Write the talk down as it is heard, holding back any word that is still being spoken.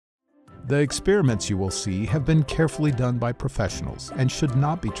The experiments you will see have been carefully done by professionals and should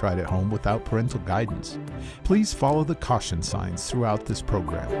not be tried at home without parental guidance. Please follow the caution signs throughout this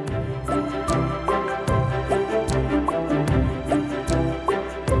program.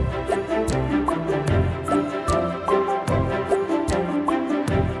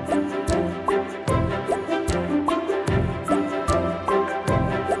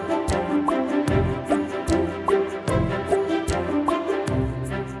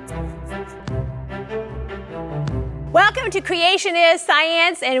 Welcome to Creation is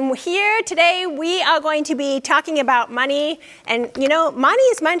Science, and here today we are going to be talking about money. And you know, money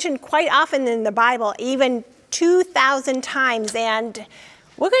is mentioned quite often in the Bible, even 2,000 times. And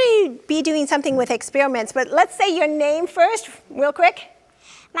we're going to be doing something with experiments, but let's say your name first, real quick.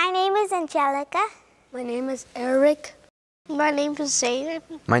 My name is Angelica. My name is Eric. My name is Zayden.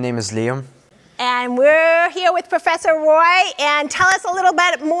 My name is Liam. And we're here with Professor Roy, and tell us a little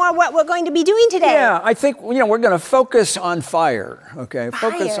bit more what we're going to be doing today. Yeah, I think, you know, we're going to focus on fire, okay?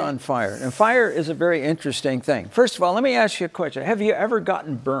 Fire. Focus on fire. And fire is a very interesting thing. First of all, let me ask you a question. Have you ever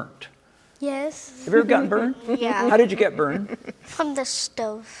gotten burnt? Yes. Have you ever gotten burned? Yeah. How did you get burned? From the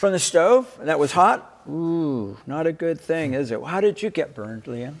stove. From the stove? And that was hot? Ooh, not a good thing, is it? How did you get burned,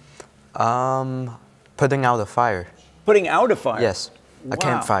 Liam? Putting out a fire. Putting out a fire? Yes, a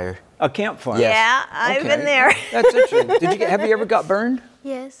campfire. A campfire? Yes. Yeah, I've Okay. been there. That's interesting. Have you ever got burned?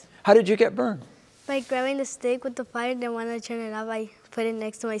 Yes. How did you get burned? By grabbing the stick with the fire, then when I turn it off, I put it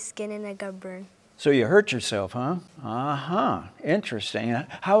next to my skin and I got burned. So you hurt yourself, huh? Uh-huh. Interesting.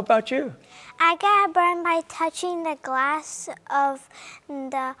 How about you? I got burned by touching the glass of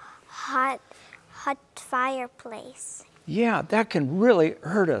the hot fireplace. Yeah, that can really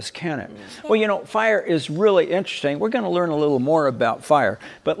hurt us, can it? Well, you know, fire is really interesting. We're going to learn a little more about fire.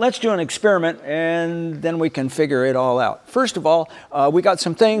 But let's do an experiment, and then we can figure it all out. First of all, we got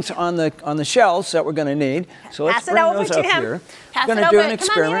some things on the shelves that we're going to need. So let's bring those up here. Pass We're it going to do over. an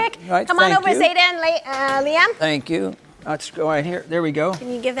experiment. Come on, Eric. Right, Come on thank over, you. Zayden and Liam. Thank you. Let's go right here. There we go.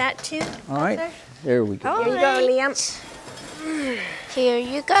 Can you give that to All right. Professor? There we go. Here you go, Liam. Here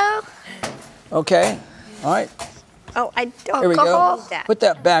you go. Okay. All right. Oh, I don't Here we go. need that. Put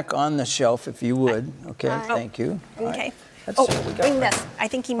that back on the shelf if you would. Okay, thank you. All right. Okay. Let's Oh, see what we got bring right this. I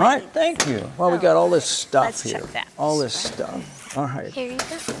think he All might right, need thank you. Well, we got all this stuff Let's here. check that. All this stuff. All right. Here you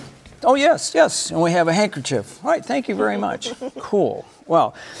go. Oh, yes, yes. And we have a handkerchief. All right, thank you very much. Cool.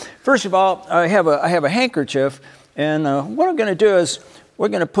 Well, first of all, I have a handkerchief. And what I'm going to do is we're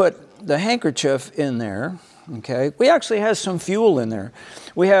going to put the handkerchief in there. Okay. We actually have some fuel in there.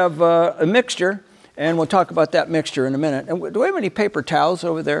 We have a mixture. And we'll talk about that mixture in a minute. And do we have any paper towels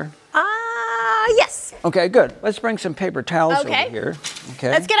over there? Yes. Okay, good. Let's bring some paper towels Okay. over here.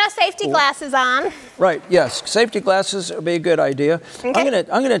 Okay. Let's get our safety glasses on. Right. Yes. Safety glasses would be a good idea. Okay.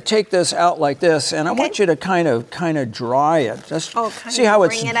 I'm gonna take this out like this, and I want you to kind of dry it. Just see how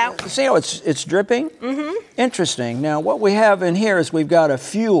bring it out. See how it's dripping. Mm-hmm. Interesting. Now, what we have in here is we've got a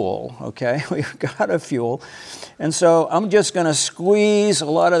fuel. Okay, we've got a fuel, and so I'm just gonna squeeze a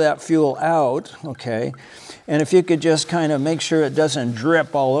lot of that fuel out. Okay. And if you could just kind of make sure it doesn't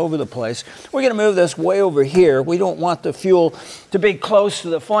drip all over the place. We're going to move this way over here. We don't want the fuel to be close to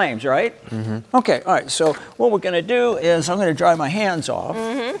the flames, right? Mm-hmm. Okay, all right. So what we're going to do is I'm going to dry my hands off.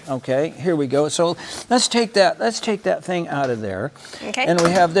 Mm-hmm. Okay, here we go. So let's take that thing out of there. Okay. And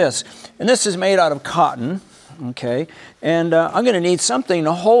we have this. And this is made out of cotton. Okay, and I'm going to need something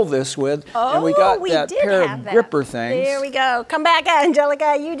to hold this with. Oh, and we got we that did pair have of that. gripper things. There we go. Come back,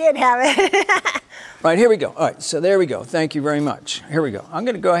 Angelica. You did have it. Right, here we go. All right, so there we go. Thank you very much. Here we go. I'm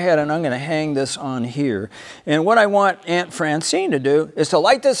going to go ahead and I'm going to hang this on here. And what I want Aunt Francine to do is to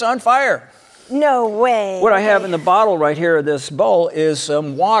light this on fire. No way. What I have in the bottle right here, this bowl, is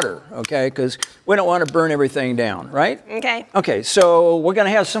some water, okay? Because we don't want to burn everything down, right? Okay. Okay, so we're going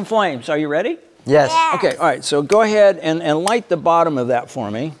to have some flames. Are you ready? Yes. Yeah. Okay, all right, so go ahead and light the bottom of that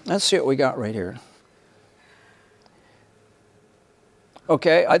for me. Let's see what we got right here.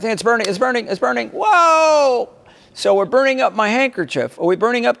 Okay, I think it's burning, it's burning, it's burning. Whoa! So we're burning up my handkerchief. Are we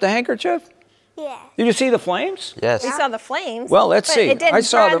burning up the handkerchief? Yeah. Did you see the flames? Yes. We saw the flames. Well, let's but see. It didn't I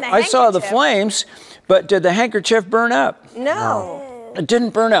saw burn I saw the handkerchief. flames, but did the handkerchief burn up? No. It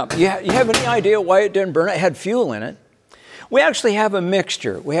didn't burn up. You have any idea why it didn't burn up? It had fuel in it. We actually have a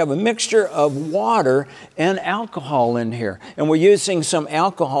mixture. We have a mixture of water and alcohol in here. And we're using some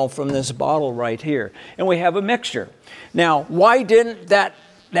alcohol from this bottle right here. And we have a mixture. Now, why didn't that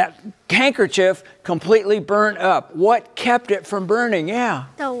handkerchief completely burn up? What kept it from burning? Yeah.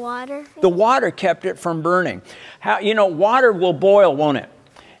 The water. The water kept it from burning. You know, water will boil, won't it?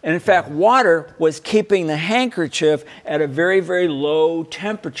 And in fact, water was keeping the handkerchief at a very, very low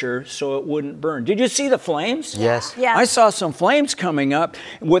temperature so it wouldn't burn. Did you see the flames? Yes. Yeah. I saw some flames coming up.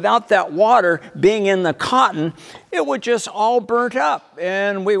 Without that water being in the cotton, it would just all burnt up,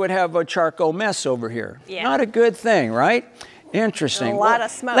 and we would have a charcoal mess over here. Yeah. Not a good thing, right? Interesting. A lot of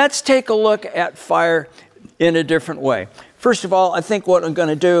smoke. Let's take a look at fire in a different way. First of all, I think what I'm going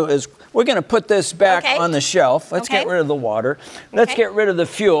to do is we're going to put this back on the shelf. Let's get rid of the water. Let's get rid of the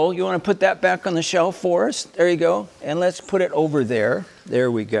fuel. You want to put that back on the shelf for us? There you go. And let's put it over there. There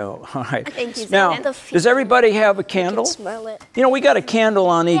we go. All right. Thank you, now, Zayden. does everybody have a candle? Smell it. You know, we got a candle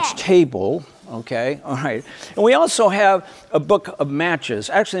on each table. Okay, all right. And we also have a book of matches.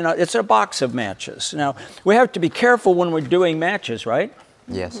 Actually, no, it's a box of matches. Now, we have to be careful when we're doing matches, right?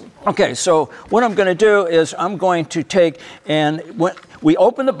 Yes. Okay, so what I'm going to do is I'm going to take and we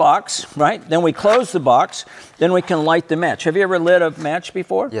open the box, right? Then we close the box. Then we can light the match. Have you ever lit a match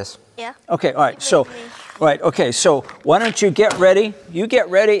before? Yes. Yeah. Okay, all right. So, okay. So why don't you get ready? You get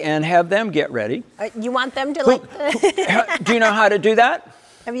ready and have them get ready. You want them to light? Do you know how to do that?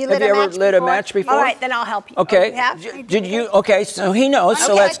 Have you ever lit a match before? All right, then I'll help you. Okay. Oh, you have? Did you? Okay, so he knows.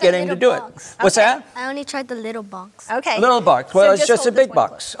 So let's get him to do it. What's that? I only tried the little box. Okay. A little box. Well, So it's just a hold this big one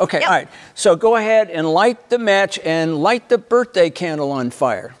box. close. Okay, Yep. all right. So go ahead and light the match and light the birthday candle on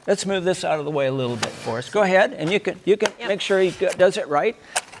fire. Let's move this out of the way a little bit for us. Go ahead, and you can make sure he does it right.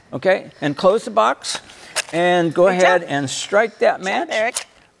 Okay, and close the box, and go ahead and strike that match. Eric.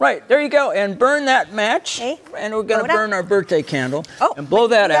 Right, there you go, and burn that match. Okay. And we're going to Blow it burn our birthday candle Oh, and blow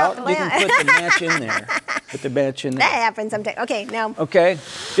that yeah, out. You can put the match in there. Put the match in there. That happens sometimes. Okay, now Okay,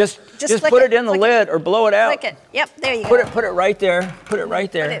 just flick put it, it in the flick lid or blow it out. click it. Yep, there you go. Put it right there. Put it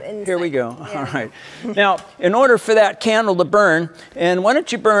right there. it inside. Here we go. Yeah. All right. Now, in order for that candle to burn, and why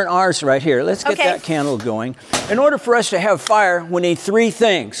don't you burn ours right here? Let's get Okay. that candle going. In order for us to have fire, we need three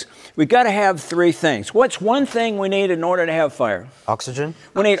things. We've got to have three things. What's one thing we need in order to have fire? Oxygen?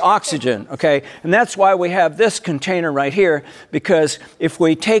 We need oxygen, okay? And that's why we have this container right here, because if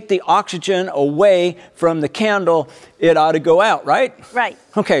we take the oxygen away from the candle, it ought to go out, right? Right.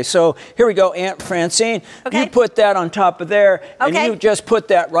 Okay, so here we go, Aunt Francine. Okay. You put that on top of there, and Okay. you just put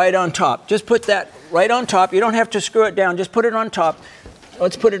that right on top. Just put that right on top. You don't have to screw it down. Just put it on top.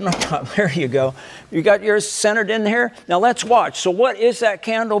 Let's put it on top. There you go. You got yours centered in here? Now let's watch. So what is that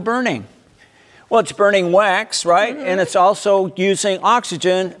candle burning? Well, it's burning wax, right? And it's also using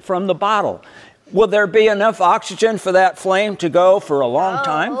oxygen from the bottle. Will there be enough oxygen for that flame to go for a long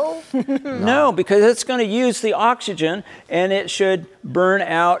time? No, because it's going to use the oxygen and it should burn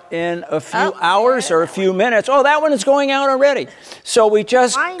out in a few hours or a few minutes. Oh, that one is going out already. So we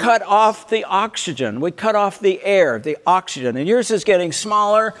just cut off the oxygen. We cut off the air, the oxygen. And yours is getting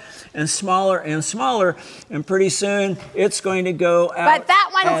smaller and smaller and smaller. And pretty soon it's going to go out. But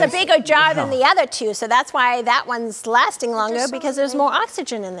that one's a bigger jar than the other two, so that's why that one's lasting longer, because there's more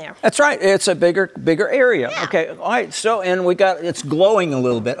oxygen in there. That's right. It's a bigger area. Yeah. Okay. All right. So, and it's glowing a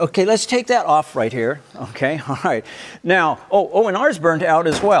little bit. Okay. Let's take that off right here. Okay. All right. Now, and ours burned out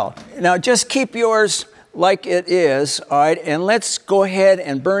as well. Now, just keep yours like it is. All right. And let's go ahead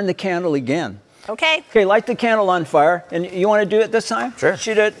and burn the candle again. Okay. Okay. Light the candle on fire. And you want to do it this time? Sure.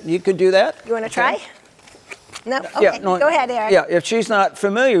 You could do that. You want to try? No? Okay. Yeah, no, Go ahead, Eric. Yeah, if she's not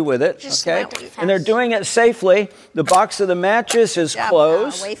familiar with it, Just okay? light it And they're doing it safely. The box of the matches is Yeah,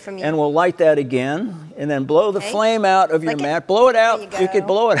 closed. away from you. And we'll light that again. And then blow the Okay. flame out of your Flick it. mat. Blow it out. There you You go. could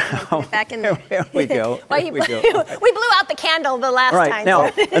blow it Put out. it back in there. There we go. Well, There we go. we blew out the candle the last All right, time. now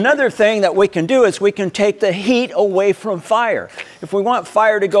so- another thing that we can do is we can take the heat away from fire. If we want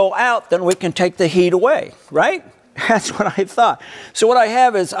fire to go out, then we can take the heat away, right? That's what I thought. So what I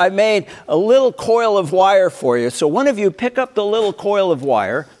have is I made a little coil of wire for you. So one of you pick up the little coil of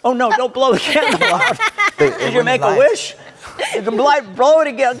wire. Oh no, don't blow the candle out. Did you make a wish? You can blow it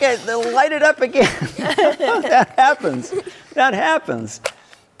again. Okay, then light it up again. That happens. That happens.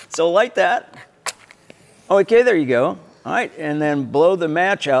 So light that. Okay, there you go. All right, and then blow the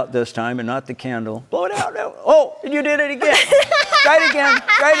match out this time and not the candle. Blow it out. Oh, you did it again. Try it again.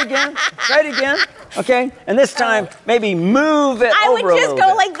 Try it again. Try it again. Okay, and this time maybe move it I over would a just little go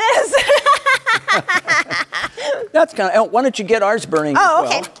bit. like this. That's kind of. Why don't you get ours burning? Oh, as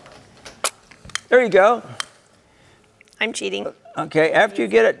well? okay. There you go. I'm cheating. Okay, after you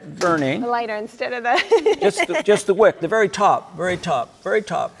get it burning, The lighter instead of the... just the wick, the very top.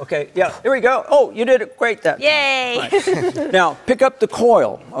 Okay, yeah, here we go. Oh, you did it great that time. Yay! Right. Now, pick up the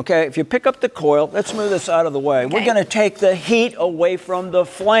coil, okay? If you pick up the coil, let's move this out of the way. Okay. We're going to take the heat away from the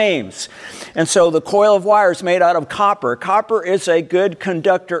flames. And so the coil of wire is made out of copper. Copper is a good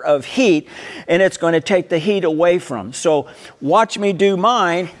conductor of heat, and it's going to take the heat away from. So watch me do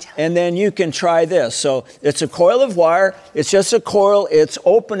mine, and then you can try this. So it's a coil of wire. It's just a coil. It's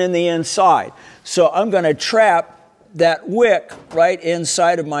open in the inside. So I'm going to trap that wick right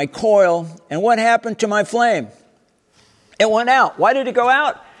inside of my coil. And what happened to my flame? It went out. Why did it go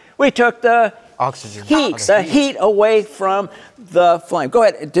out? We took the Oxygen. heat away from the flame. Go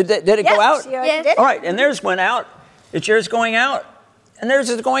ahead. Did it go out? Yes. All right. And theirs went out. Is yours going out? And theirs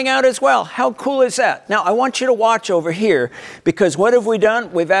is going out as well. How cool is that? Now, I want you to watch over here, because what have we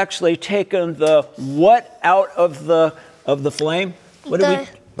done? We've actually taken the what out of the flame? What did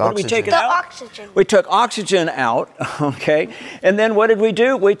we take it out? The oxygen. We took oxygen out, okay? And then what did we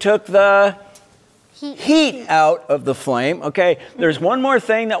do? We took the heat out of the flame, okay? There's one more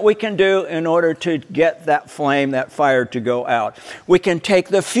thing that we can do in order to get that flame, that fire to go out. We can take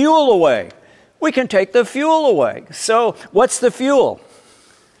the fuel away. We can take the fuel away. So what's the fuel?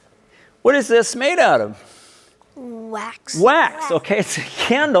 What is this made out of? Wax. Wax, okay, it's a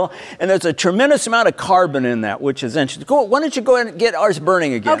candle, and there's a tremendous amount of carbon in that, which is interesting. Why don't you go ahead and get ours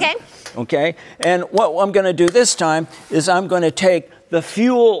burning again? Okay. Okay, and what I'm going to do this time is I'm going to take the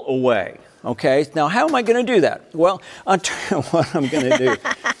fuel away. Okay, now how am I going to do that? Well, I'll tell you what I'm going to do.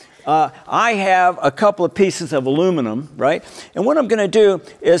 I have a couple of pieces of aluminum, right? And what I'm going to do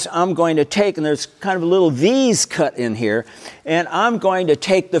is I'm going to take, and there's kind of little V's cut in here, and I'm going to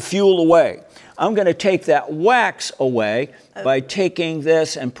take the fuel away. I'm going to take that wax away by taking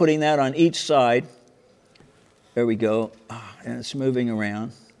this and putting that on each side. There we go. And it's moving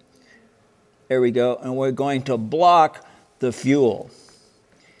around. There we go. And we're going to block the fuel.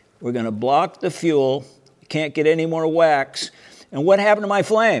 We're going to block the fuel. You can't get any more wax. And what happened to my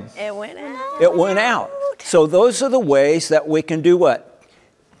flame? It went out. It went out. So those are the ways that we can do what?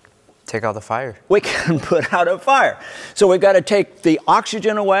 Take out the fire. We can put out a fire. So we've got to take the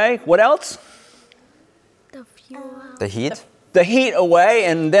oxygen away. What else? The fuel. The heat? The heat away,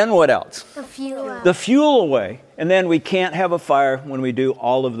 and then what else? The fuel. The fuel away. And then we can't have a fire when we do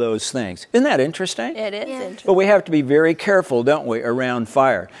all of those things. Isn't that interesting? It is interesting. But we have to be very careful, don't we, around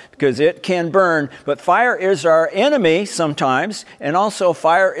fire, because it can burn. But fire is our enemy sometimes, and also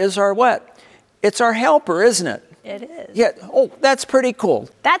fire is our what? It's our helper, isn't it? It is. Yeah. Oh, that's pretty cool.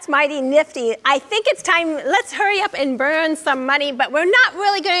 That's mighty nifty. I think it's time, let's hurry up and burn some money, but we're not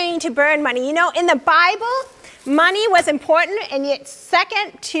really going to burn money. You know, in the Bible, money was important, and yet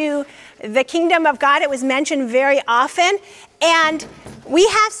second to the kingdom of God, it was mentioned very often. And we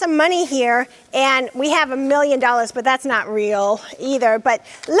have some money here, and we have $1 million, but that's not real either. But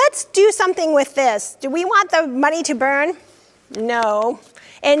let's do something with this. Do we want the money to burn? No.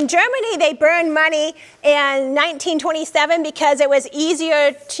 In Germany, they burned money in 1927 because it was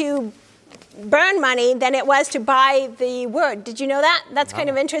easier to burn money than it was to buy the wood. Did you know that? That's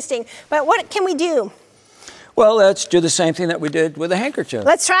kind of interesting. But what can we do? Well, let's do the same thing that we did with a handkerchief.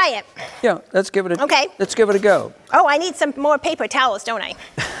 Let's try it. Yeah, let's give it a Okay. Let's give it a go. Oh, I need some more paper towels, don't I?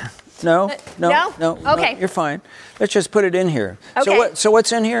 No, no? no. Okay. You're fine. Let's just put it in here. Okay. So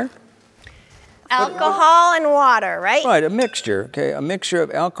what's in here? Alcohol and water, right? Right, a mixture, okay, a mixture of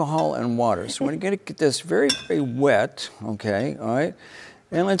alcohol and water. So we're going to get this very, very wet, okay, all right?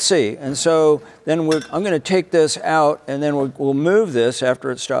 And let's see, and so then I'm going to take this out, and then we'll move this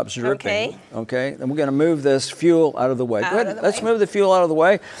after it stops dripping. Okay. Then we're going to move this fuel out of the way. Go ahead, let's move the fuel out of the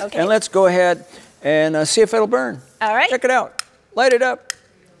way, and let's go ahead and see if it'll burn. All right. Check it out. Light it up.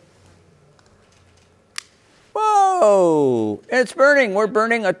 Whoa, it's burning. We're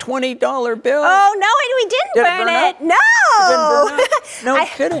burning a $20 bill. Oh, no, we didn't Did it burn burn it. up? No. It didn't burn up? No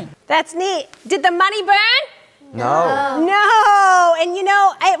kidding. That's neat. Did the money burn? No. No. And you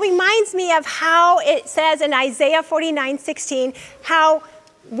know, it reminds me of how it says in Isaiah 49:16, how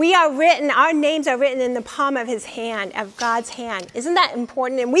we are written, our names are written in the palm of his hand, of God's hand. Isn't that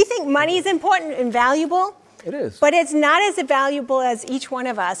important? And we think money is important and valuable. It is. But it's not as valuable as each one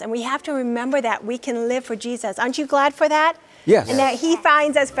of us. And we have to remember that we can live for Jesus. Aren't you glad for that? Yes. And that he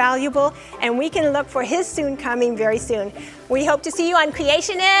finds us valuable, and we can look for his soon coming very soon. We hope to see you on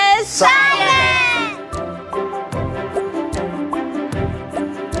Creation is Science!